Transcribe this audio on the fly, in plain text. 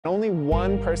Only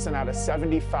one person out of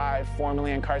 75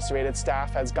 formerly incarcerated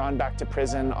staff has gone back to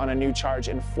prison on a new charge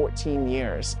in 14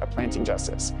 years of planting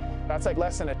justice. That's like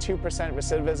less than a 2%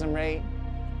 recidivism rate.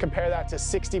 Compare that to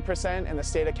 60% in the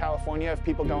state of California of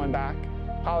people going back.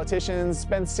 Politicians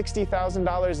spend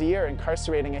 $60,000 a year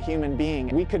incarcerating a human being.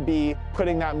 We could be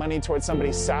putting that money towards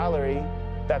somebody's salary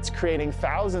that's creating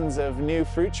thousands of new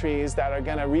fruit trees that are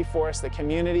going to reforest the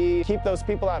community, keep those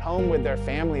people at home with their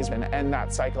families, and end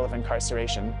that cycle of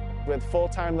incarceration. With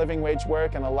full-time living wage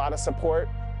work and a lot of support,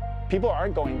 people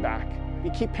aren't going back. We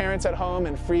keep parents at home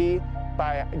and free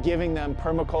by giving them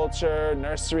permaculture,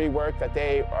 nursery work that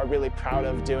they are really proud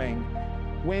of doing.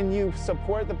 When you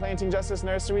support the Planting Justice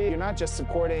Nursery, you're not just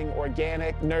supporting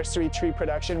organic nursery tree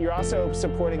production, you're also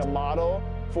supporting a model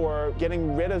for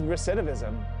getting rid of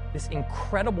recidivism. This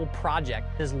incredible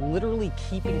project is literally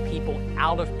keeping people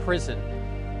out of prison